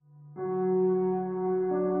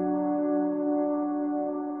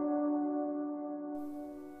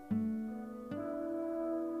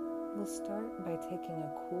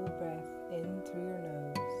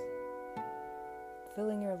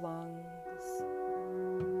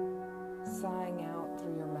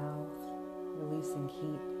releasing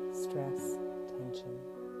heat, stress, tension.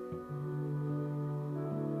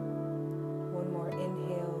 One more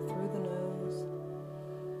inhale through the nose.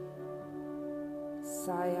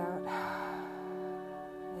 Sigh out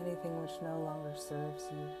anything which no longer serves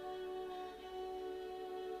you.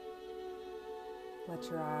 Let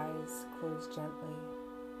your eyes close gently.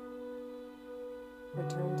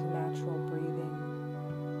 Return to natural breathing,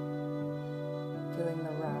 feeling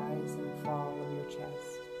the rise and fall of your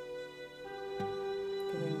chest,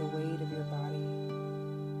 feeling the weight of your body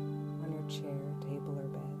on your chair, table, or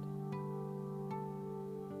bed.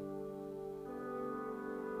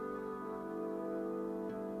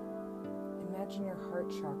 Imagine your heart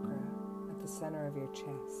chakra at the center of your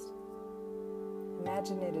chest.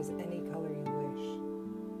 Imagine it as any color you wish.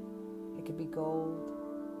 It could be gold,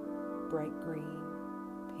 bright green,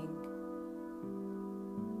 pink.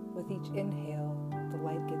 With each inhale, the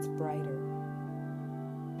light gets brighter.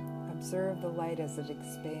 Observe the light as it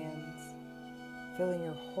expands, filling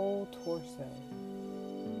your whole torso,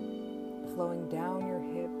 flowing down your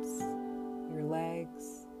hips, your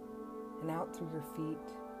legs, and out through your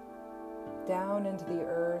feet, down into the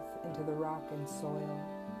earth, into the rock and soil,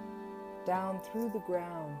 down through the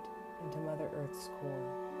ground into Mother Earth's core.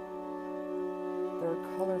 There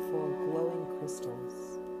are colorful, glowing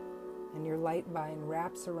crystals, and your light vine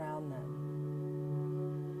wraps around them.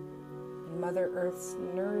 And Mother Earth's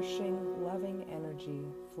nourishing, loving energy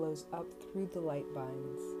flows up through the light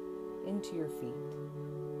vines into your feet,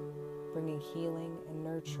 bringing healing and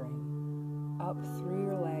nurturing up through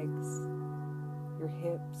your legs, your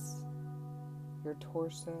hips, your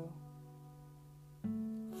torso,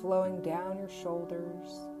 flowing down your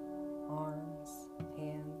shoulders, arms,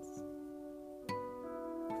 hands,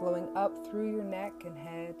 flowing up through your neck and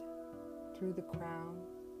head, through the crown,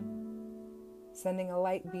 sending a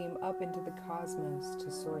light beam up into the cosmos to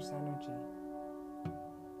source energy.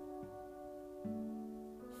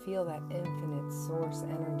 Feel that infinite source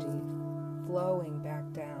energy flowing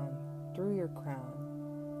back down through your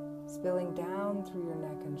crown, spilling down through your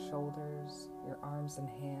neck and shoulders, your arms and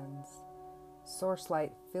hands, source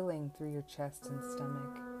light filling through your chest and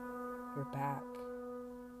stomach, your back,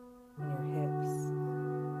 and your hips,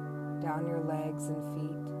 down your legs and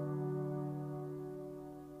feet.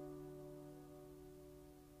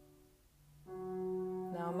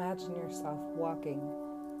 Now imagine yourself walking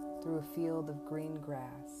through a field of green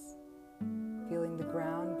grass, feeling the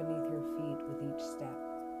ground beneath your feet with each step,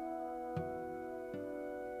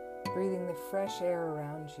 breathing the fresh air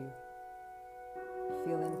around you,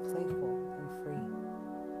 feeling playful and free.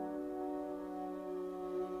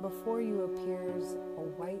 Before you appears a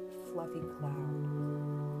white fluffy cloud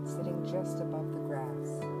sitting just above the grass,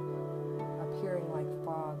 appearing like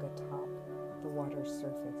fog atop the water's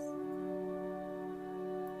surface.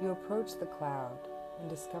 You approach the cloud and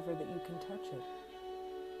discover that you can touch it.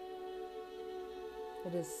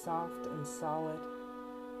 It is soft and solid.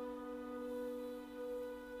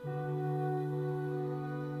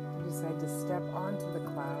 You decide to step onto the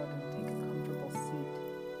cloud and take a comfortable seat,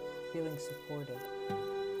 feeling supported.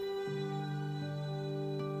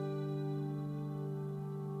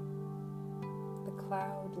 The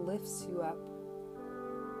cloud lifts you up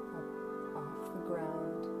off the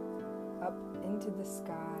ground, up into the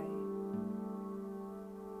sky,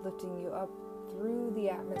 lifting you up through the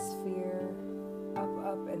atmosphere,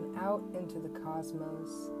 up and out into the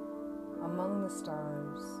cosmos, among the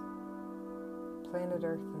stars, planet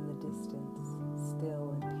Earth in the distance,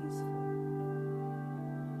 still and peaceful.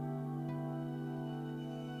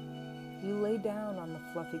 You lay down on the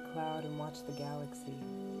fluffy cloud and watch the galaxy.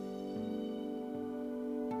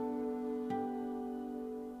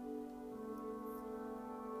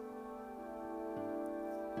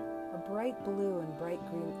 A bright blue and bright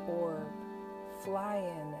green orb fly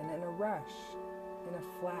in, and in a rush, in a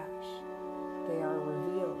flash, they are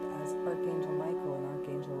revealed as Archangel Michael and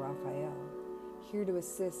Archangel Raphael, here to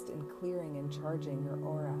assist in clearing and charging your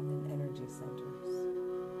aura and energy centers.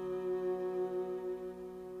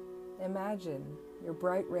 Imagine your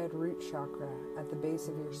bright red root chakra at the base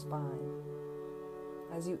of your spine.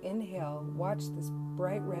 As you inhale, watch this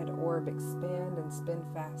bright red orb expand and spin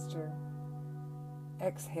faster.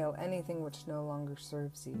 Exhale anything which no longer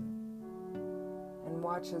serves you. And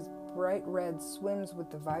watch as bright red swims with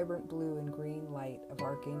the vibrant blue and green light of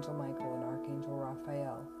Archangel Michael and Archangel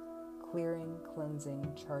Raphael, clearing,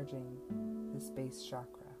 cleansing, charging this base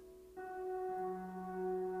chakra.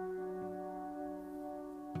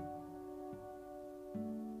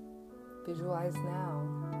 Visualize now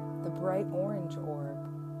the bright orange orb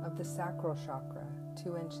of the sacral chakra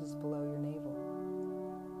 2 inches below your navel.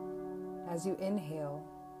 As you inhale,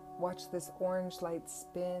 Watch this orange light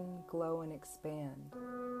spin, glow, and expand.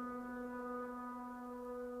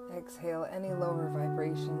 Exhale any lower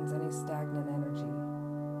vibrations, any stagnant energy.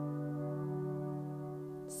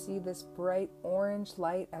 See this bright orange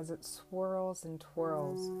light as it swirls and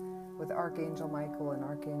twirls with Archangel Michael and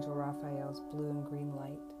Archangel Raphael's blue and green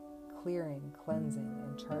light, clearing, cleansing,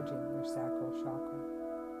 and charging your sacral chakra.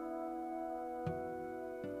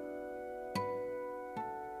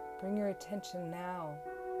 Bring your attention now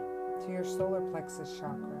to your solar plexus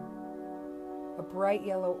chakra, a bright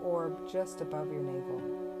yellow orb just above your navel.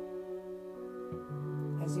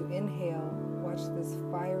 As you inhale, watch this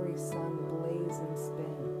fiery sun blaze and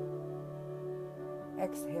spin.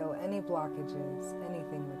 Exhale any blockages,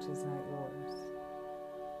 anything which is not yours.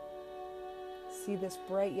 See this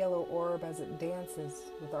bright yellow orb as it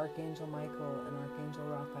dances with Archangel Michael and Archangel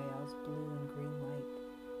Raphael's blue and green light,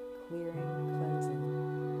 clearing, cleansing,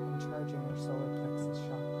 and charging your solar plexus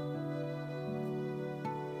chakra.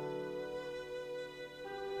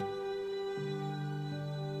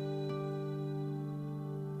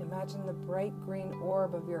 Imagine the bright green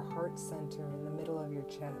orb of your heart center in the middle of your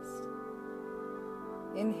chest.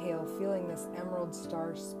 Inhale, feeling this emerald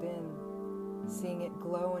star spin, seeing it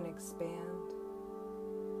glow and expand.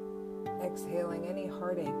 Exhaling any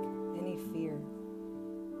heartache, any fear.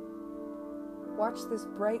 Watch this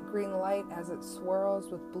bright green light as it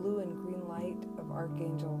swirls with blue and green light of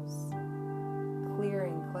archangels,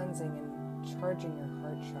 clearing, cleansing, and charging your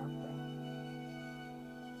heart chakra.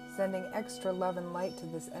 Sending extra love and light to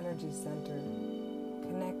this energy center,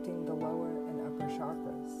 connecting the lower and upper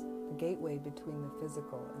chakras, the gateway between the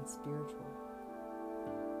physical and spiritual.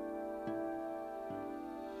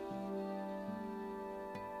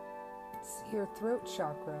 See your throat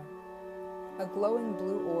chakra, a glowing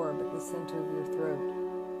blue orb at the center of your throat.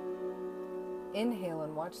 Inhale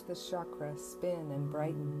and watch this chakra spin and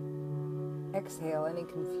brighten. Exhale any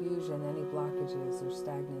confusion, any blockages, or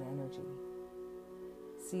stagnant energy.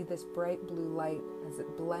 See this bright blue light as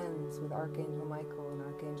it blends with Archangel Michael and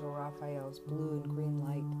Archangel Raphael's blue and green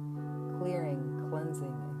light, clearing, cleansing,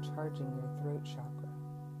 and charging your throat chakra.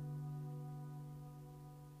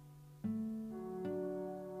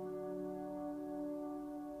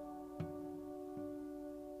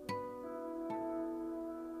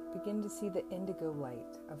 Begin to see the indigo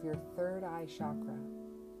light of your third eye chakra,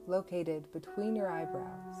 located between your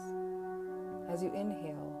eyebrows. As you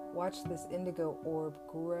inhale, watch this indigo orb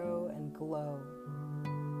grow and glow.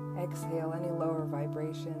 Exhale any lower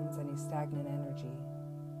vibrations, any stagnant energy.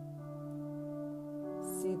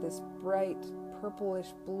 See this bright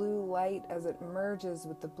purplish blue light as it merges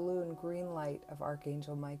with the blue and green light of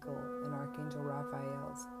Archangel Michael and Archangel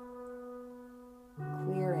Raphael's,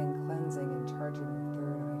 clearing, cleansing, and charging your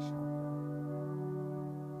third eye chakra.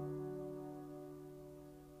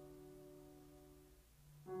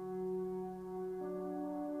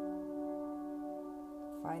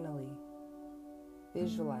 Finally,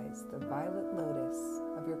 visualize the violet lotus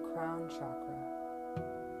of your crown chakra.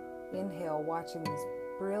 Inhale, watching this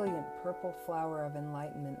brilliant purple flower of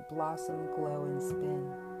enlightenment blossom, glow, and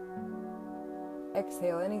spin.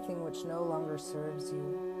 Exhale anything which no longer serves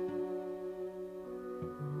you.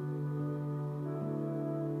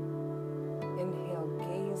 Inhale,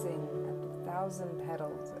 gazing at the 1,000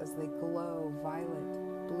 petals as they glow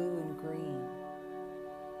violet, blue, and green,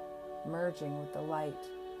 merging with the light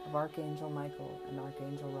of Archangel Michael and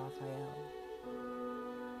Archangel Raphael.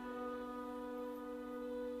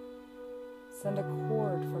 Send a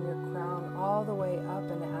cord from your crown all the way up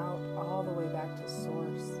and out, all the way back to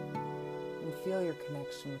Source, and feel your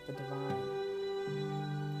connection with the divine.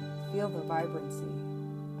 Feel the vibrancy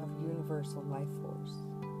of universal life force.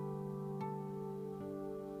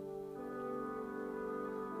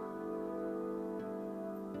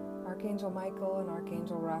 Archangel Michael and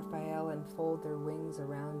Archangel Raphael unfold their wings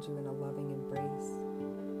around you in a loving embrace,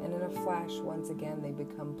 and in a flash, once again, they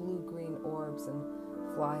become blue-green orbs and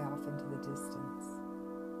fly off into the distance.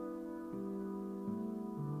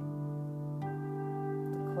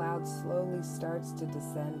 The cloud slowly starts to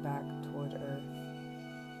descend back toward Earth,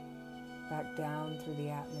 back down through the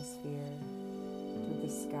atmosphere, through the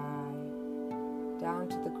sky, down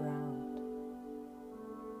to the ground.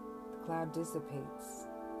 The cloud dissipates,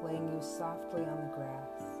 laying you softly on the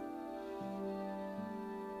grass.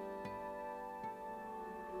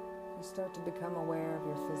 You start to become aware of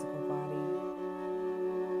your physical body,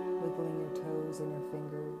 wiggling your toes and your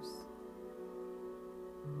fingers,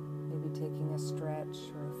 maybe taking a stretch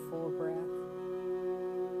or a full breath,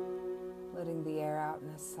 letting the air out in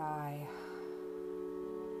a sigh.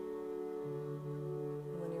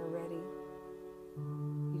 And when you're ready,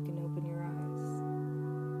 you can open your eyes.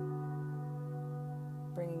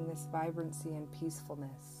 peace, vibrancy, and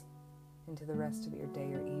peacefulness into the rest of your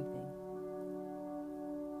day or evening.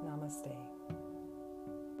 Namaste.